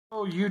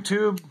Hello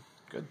YouTube,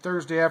 good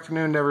Thursday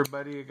afternoon to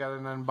everybody. I got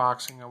an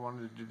unboxing I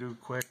wanted to do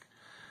quick.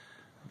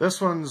 This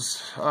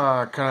one's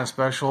kind of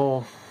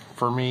special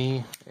for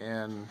me,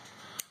 and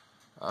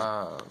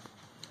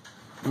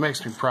it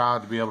makes me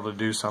proud to be able to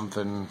do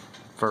something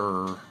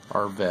for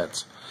our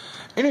vets.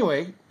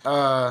 Anyway,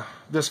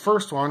 this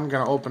first one I'm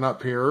going to open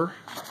up here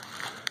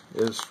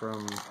is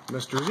from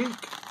Mr.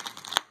 Zeke.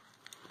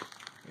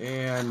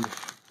 And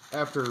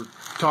after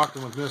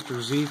talking with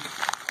Mr. Zeke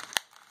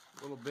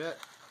a little bit,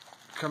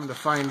 come to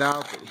find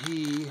out that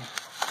he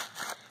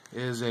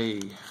is a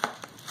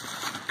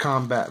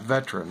combat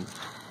veteran.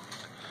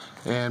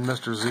 And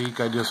Mr. Zeke,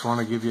 I just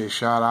want to give you a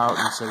shout out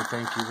and say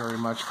thank you very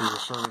much for your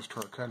service to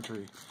our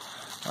country.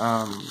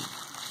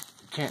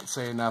 Can't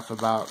say enough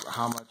about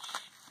how much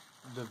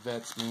the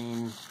vets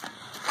mean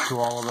to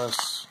all of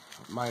us,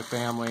 my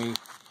family,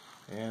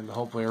 and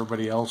hopefully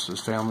everybody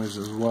else's families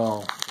as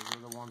well.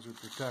 They're the ones who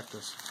protect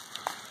us.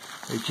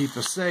 They keep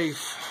us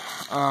safe.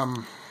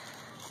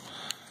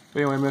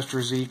 Anyway,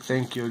 Mr. Zeke,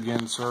 thank you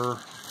again, sir.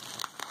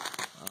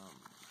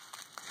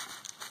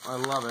 I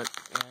love it.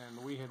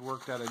 And we had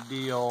worked out a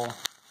deal.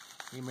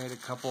 He made a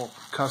couple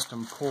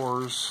custom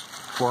pours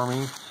for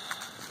me.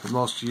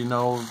 Most of you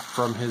know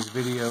from his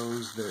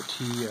videos that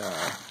he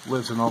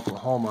lives in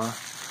Oklahoma,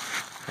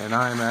 and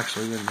I'm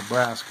actually in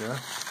Nebraska.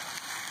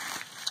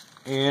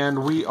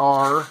 And we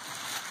are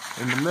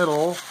in the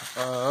middle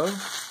of...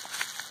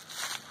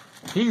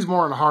 He's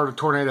more in the heart of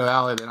Tornado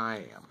Alley than I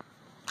am.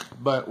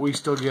 But we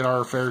still get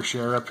our fair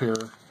share up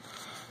here.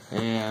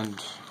 And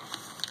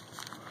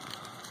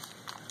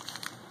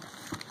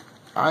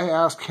I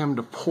asked him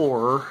to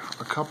pour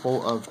a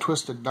couple of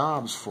twisted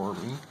knobs for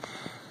me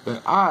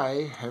that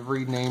I have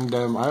renamed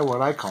them.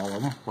 What I told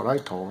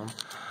him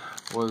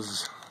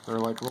was they're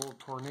like little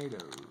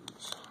tornadoes.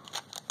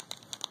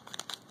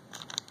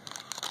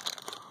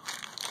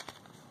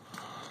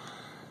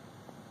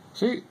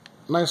 See,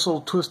 nice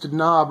little twisted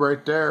knob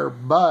right there,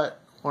 but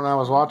when I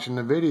was watching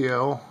the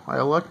video, I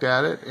looked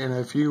at it, and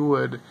if you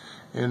would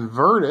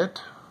invert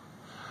it,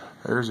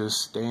 there's his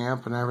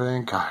stamp and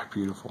everything. God,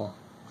 beautiful.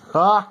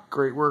 Ah,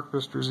 great work,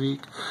 Mr.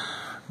 Zeke.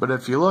 But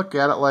if you look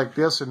at it like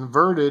this,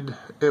 inverted,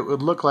 it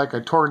would look like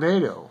a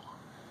tornado.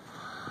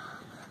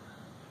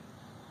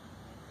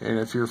 And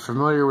if you're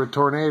familiar with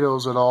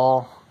tornadoes at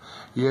all,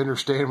 you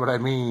understand what I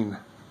mean.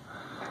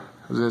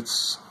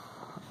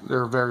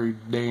 They're very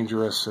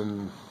dangerous,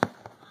 and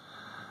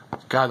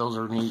God, those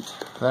are neat.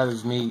 That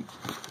is neat.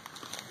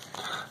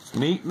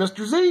 Neat,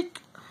 Mr. Zeke.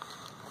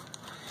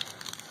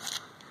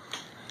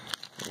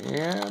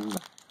 And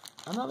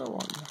another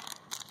one.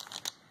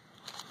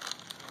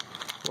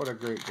 What a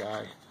great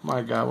guy.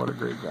 My God, what a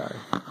great guy.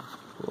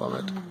 Love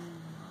it.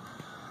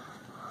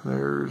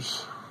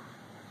 There's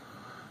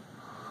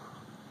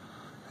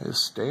his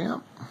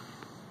stamp.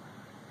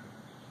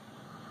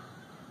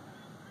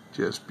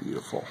 Just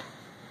beautiful.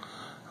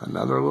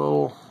 Another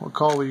little, we'll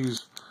call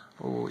these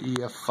little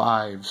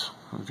EF5s.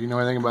 If you know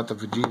anything about the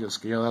Vegeta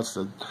scale, that's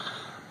the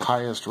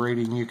highest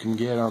rating you can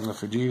get on the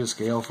Vegeta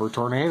scale for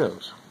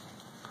tornadoes.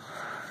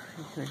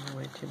 You know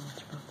way too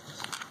much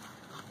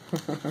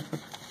about this.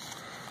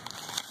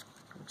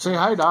 Say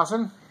hi,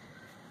 Dawson.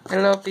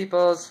 Hello,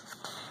 peoples.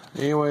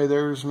 Anyway,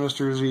 there's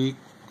Mr. Zeke.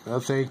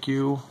 Thank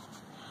you.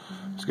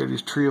 He's got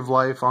his Tree of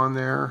Life on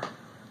there.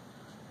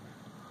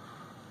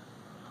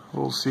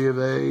 Little C of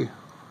A.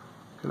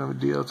 Kind of a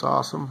deal. It's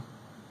awesome.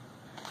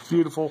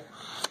 Beautiful.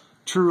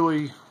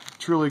 Truly,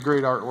 truly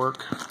great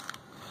artwork.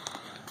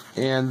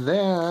 And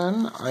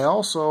then I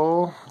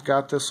also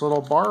got this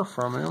little bar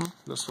from him.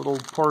 This little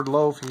poured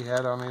loaf he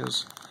had on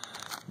his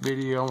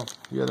video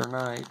the other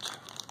night.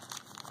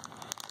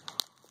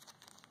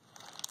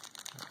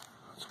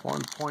 It's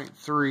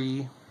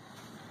 1.3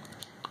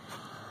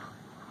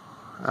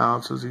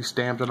 ounces. He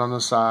stamped it on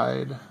the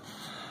side.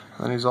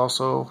 And he's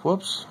also,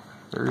 whoops,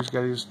 there he's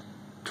got his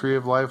Tree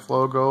of Life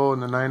logo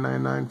and the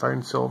 999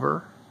 fine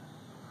silver.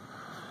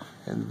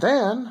 And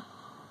then,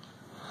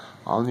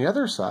 on the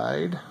other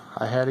side,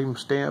 I had him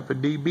stamp a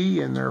DB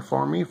in there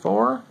for me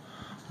for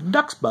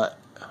duck's butt.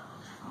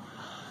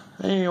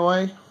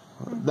 Anyway,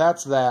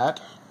 that's that.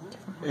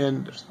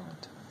 And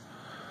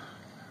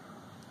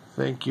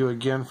thank you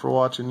again for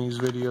watching these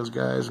videos,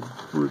 guys,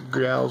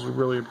 gals.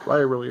 I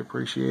really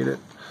appreciate it.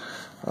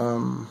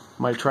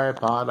 My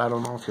tripod, I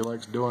don't know if he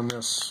likes doing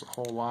this a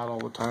whole lot all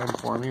the time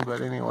for me, but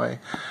anyway,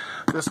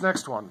 this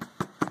next one.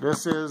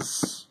 This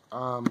is,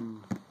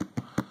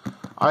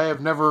 I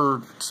have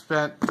never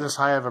spent this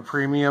high of a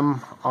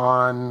premium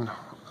on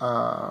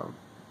a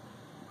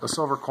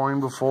silver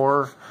coin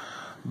before,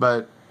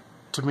 but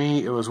to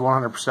me it was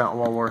 100%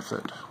 well worth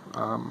it.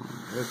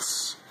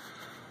 It's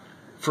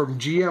from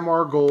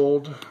GMR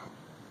Gold.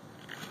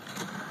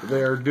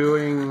 They're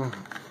doing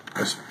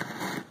a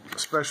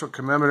special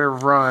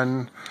commemorative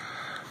run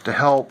to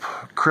help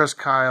Chris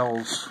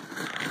Kyle's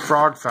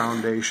Frog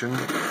Foundation,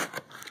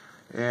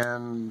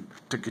 and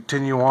to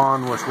continue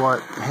on with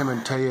what him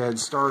and Taya had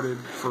started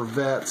for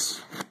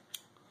vets.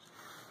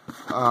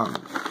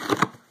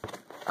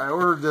 I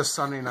ordered this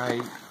Sunday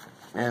night,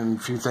 and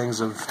a few things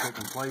have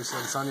taken place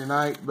on Sunday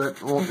night, but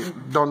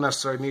don't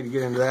necessarily need to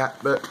get into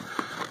that. But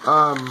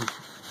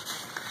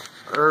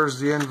there's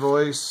the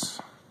invoice.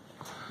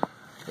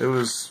 It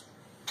was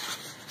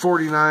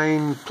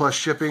 $49 plus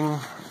shipping,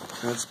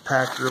 and it's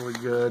packed really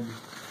good.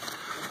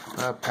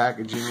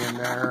 Packaging in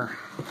there.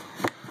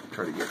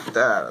 Try to get that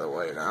out of the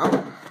way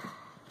now.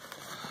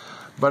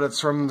 But it's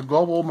from the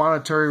Global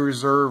Monetary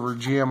Reserve, or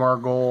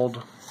GMR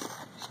Gold.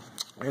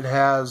 It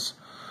has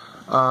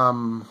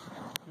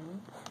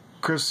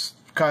Chris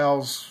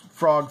Kyle's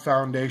Frog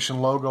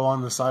Foundation logo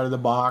on the side of the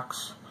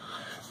box.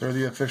 They're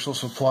the official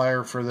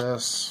supplier for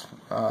this.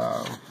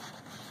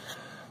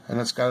 And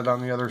it's got it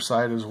on the other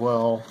side as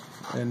well.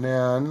 And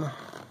then,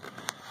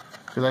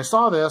 because I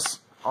saw this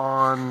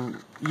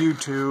on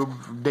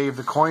YouTube, Dave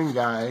the Coin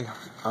Guy,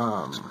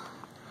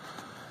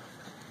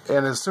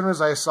 and as soon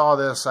as I saw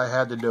this, I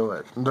had to do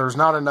it. There's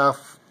not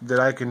enough that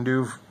I can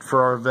do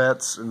for our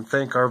vets and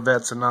thank our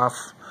vets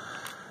enough,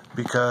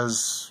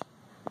 because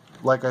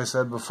like I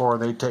said before,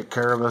 they take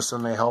care of us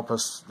and they help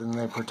us and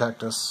they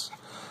protect us.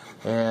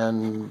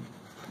 And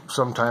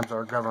sometimes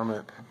our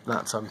government,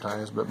 not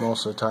sometimes, but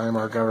most of the time,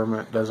 our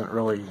government doesn't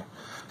really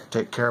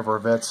take care of our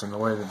vets in the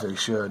way that they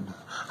should.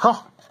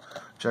 Huh!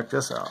 Check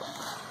this out.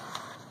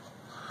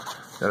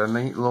 Got a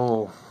neat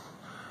little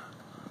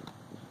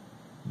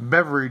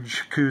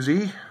beverage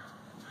koozie.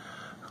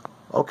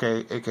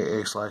 Okay,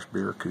 aka /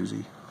 beer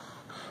koozie.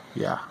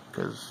 Yeah,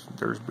 because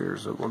there's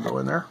beers that will go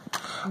in there.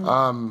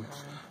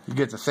 You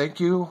get the thank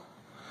you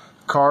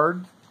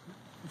card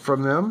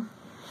from them.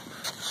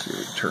 Let's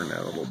see, turn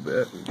that a little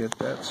bit and get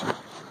that so you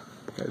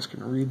guys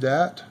can read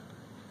that.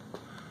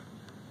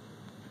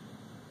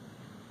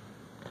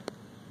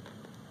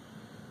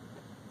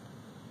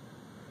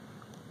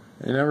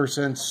 And ever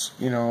since,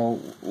 you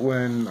know,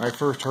 when I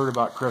first heard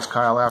about Chris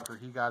Kyle after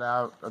he got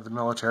out of the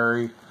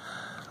military,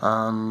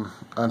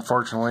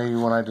 unfortunately,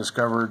 when I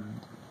discovered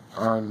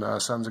on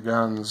Sons of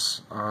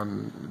Guns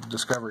on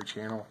Discovery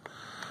Channel,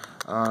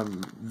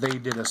 they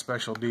did a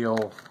special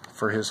deal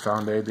for his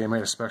foundation. They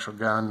made a special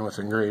gun with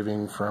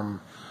engraving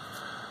from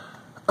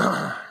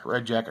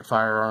Red Jacket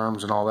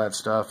Firearms and all that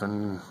stuff,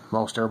 and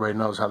most everybody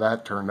knows how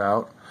that turned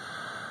out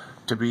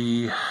to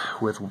be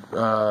with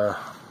the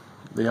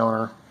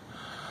owner.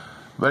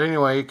 But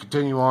anyway,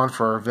 continue on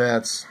for our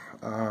vets.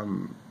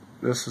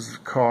 This is the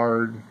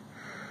card.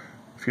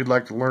 If you'd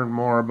like to learn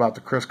more about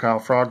the Chris Kyle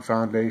Frog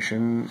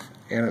Foundation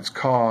and its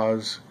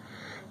cause,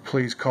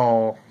 please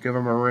call, give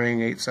them a ring,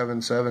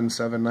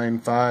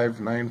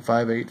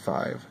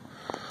 877-795-9585.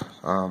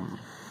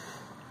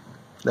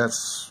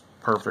 That's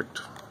perfect.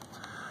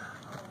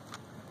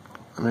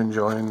 I'm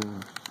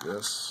enjoying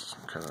this.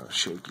 I'm kind of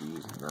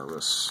shaky,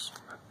 nervous,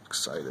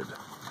 excited.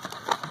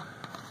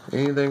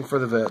 Anything for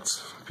the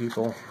vets,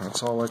 people.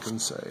 That's all I can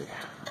say.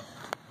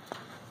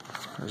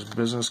 There's a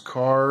business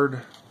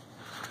card.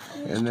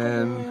 And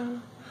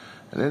then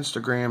an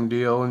Instagram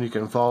deal, and you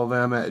can follow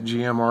them at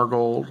GMR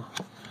Gold.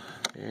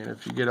 And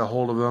if you get a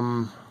hold of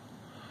them,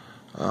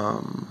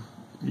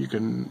 you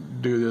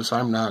can do this.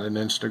 I'm not an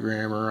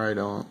Instagrammer. I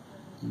don't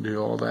do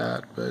all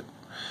that, but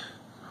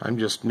I'm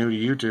just new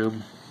to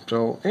YouTube.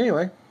 So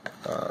anyway,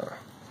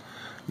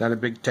 not a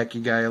big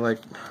techie guy like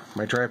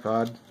my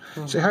tripod.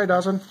 Say hi,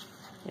 Dawson.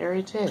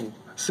 Area 10.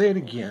 Say it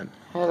again.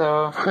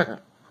 Hello.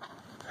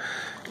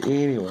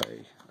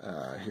 Anyway,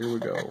 here we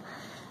go.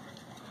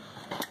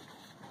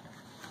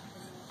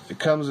 It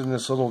comes in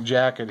this little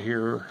jacket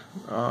here.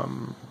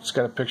 It's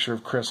got a picture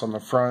of Chris on the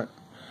front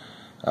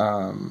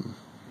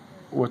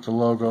with the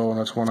logo, and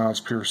it's 1 ounce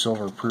pure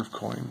silver proof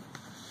coin.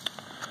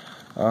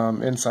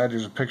 Inside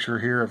there's a picture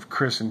here of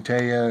Chris and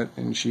Taya,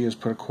 and she has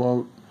put a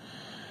quote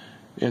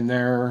in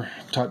there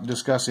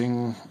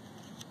discussing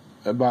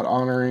about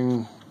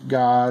honoring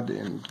God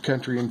and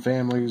country and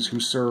families who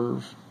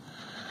serve.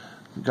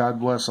 God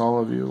bless all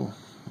of you.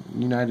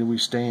 United we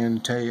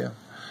stand, Taya.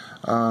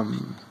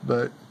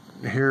 But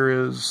here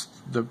is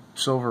the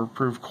silver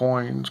proof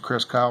coins,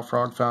 Chris Kyle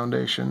Frog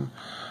Foundation,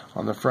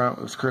 on the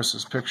front with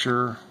Chris's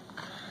picture,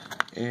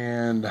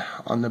 and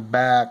on the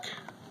back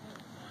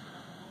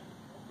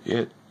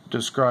it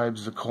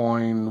describes the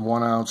coin,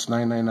 1 ounce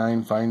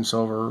 999 fine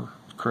silver,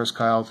 Chris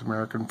Kyle with the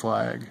American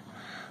flag.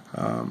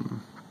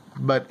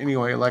 But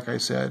anyway, like I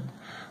said,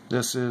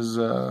 this is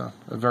a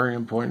very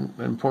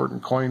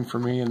important coin for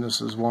me, and this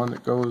is one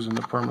that goes in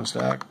the perma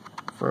stack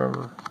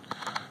forever.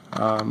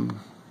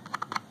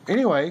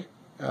 Anyway,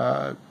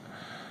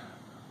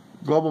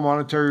 Global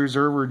Monetary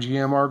Reserve, or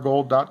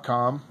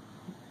GMRGold.com.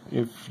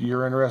 If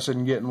you're interested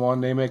in getting one,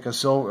 they make a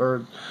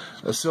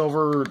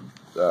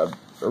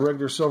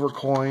regular silver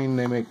coin.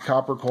 They make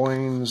copper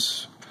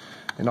coins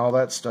and all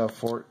that stuff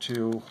for it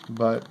too.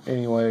 But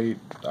anyway,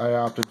 I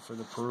opted for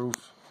the proof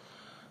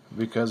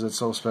because it's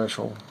so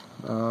special.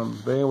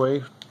 But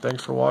anyway,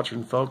 thanks for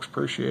watching, folks.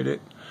 Appreciate it.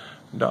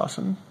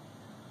 Dawson,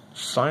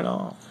 sign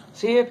off.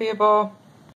 See you, people.